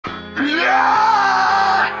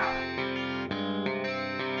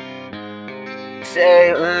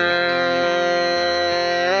Say,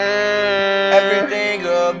 everything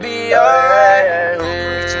will be alright.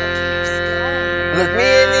 Look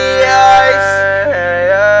me in the eyes.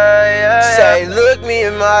 Say, look me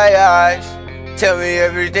in my eyes. Tell me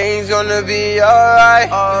everything's gonna be alright.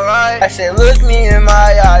 I say, look me in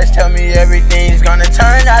my eyes. Tell me everything's gonna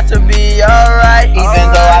turn out to be alright.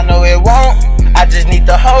 Even though I know it won't, I just need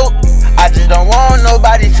the hope. I just don't want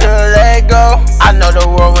nobody to let go. I know the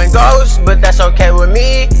world went ghost, but that's okay with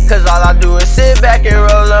me, cause all I do is sit back and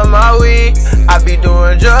roll up my weed. I be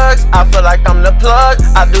doing drugs, I feel like I'm the plug.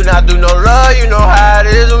 I do not do no love, you know how it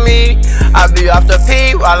is with me. I be off the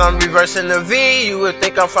P while I'm reversing the V. You would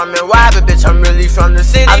think I'm from NY, but bitch, I'm really from the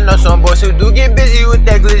city. I know some boys who do get busy with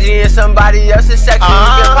that glizzy and somebody else's section.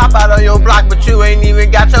 You can pop out on your block, but you ain't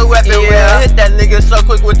even got your weapon. Yeah. Hit that nigga so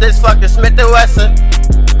quick with this fucking Smith & Wesson.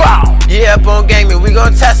 Bow. Yeah, up on gaming, we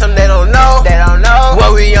gon' test them, they don't know. They don't know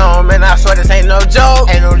what we on, man, I swear this ain't no joke.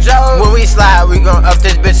 Ain't no joke. When we slide, we gon' up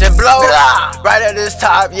this bitch and blow. Right at this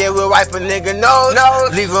top, yeah, we'll wipe a nigga nose.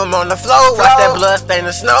 Leave him on the floor, watch that blood stain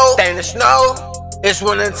the snow. It's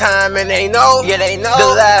winter time and they know. Yeah, they know. The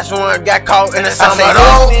last one got caught in the summer. I say,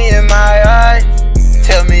 look me in my eyes.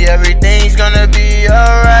 Tell me everything's gonna be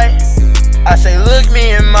alright. I say, look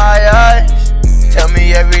me in my eyes. Tell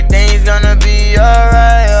me everything's gonna be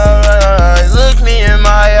alright. Look me in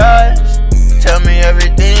my eyes. Tell me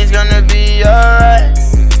everything's gonna be alright.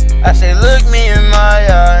 I say, look me in my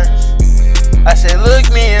eyes. I say,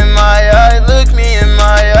 look me in my eyes. Look me in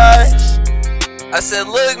my eyes. I said,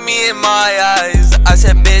 look me in my eyes. I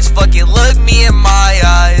said, bitch, fucking look me in my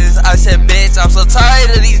eyes. I said, bitch, I'm so tired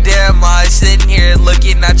of these damn eyes. Sitting here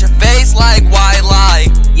looking at your face like, why lie?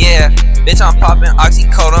 Yeah, bitch, I'm popping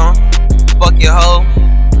oxycodone. Fuck your hoe,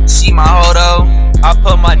 she my hoe though. I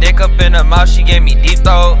put my dick up in her mouth, she gave me deep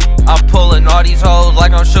throat. I'm pulling all these hoes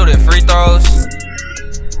like I'm shooting free throws.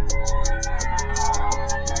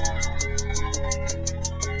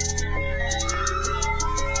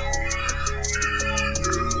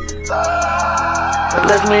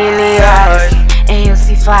 Look me in the eyes, and you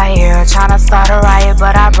see fire. Tryna start a riot,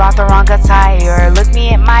 but I brought the wrong attire. Look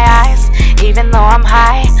me in my eyes, even though I'm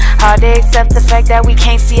high. Hard to accept the fact that we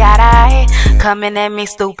can't see eye to eye. Coming at me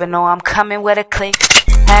stupid, no, I'm coming with a click.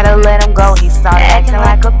 Had to let him go, he started acting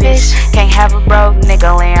like a bitch. Can't have a broke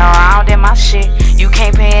nigga laying around in my shit. You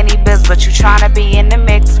can't pay any bills, but you tryna be in the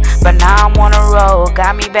mix. But now I'm on a roll,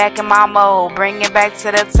 got me back in my mode. Bring it back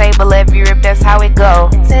to the table, every rip, that's how it go.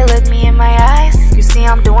 Say, look me in my eyes, you see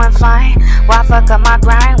I'm doing fine. Why fuck up my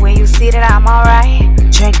grind when you see that I'm alright?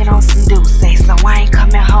 Drinking on some Ttsb, so I ain't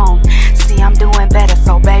coming home. See, I'm doing better,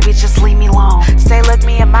 so baby, just leave me alone. Say, look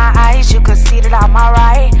me in my eyes, you can see that I'm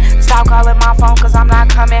alright. Stop calling my phone, cause I'm not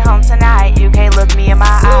coming home tonight. You can't look me in my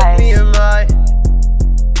eyes. Look me in my,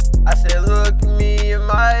 I said, look me in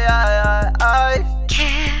my eyes.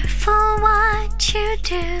 Careful what you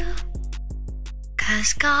do,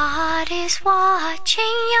 cause God is watching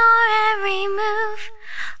your every move.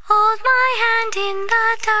 Hold my hand in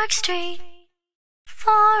the dark street,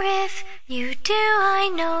 for if you do, I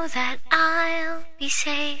know that I'll be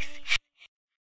safe.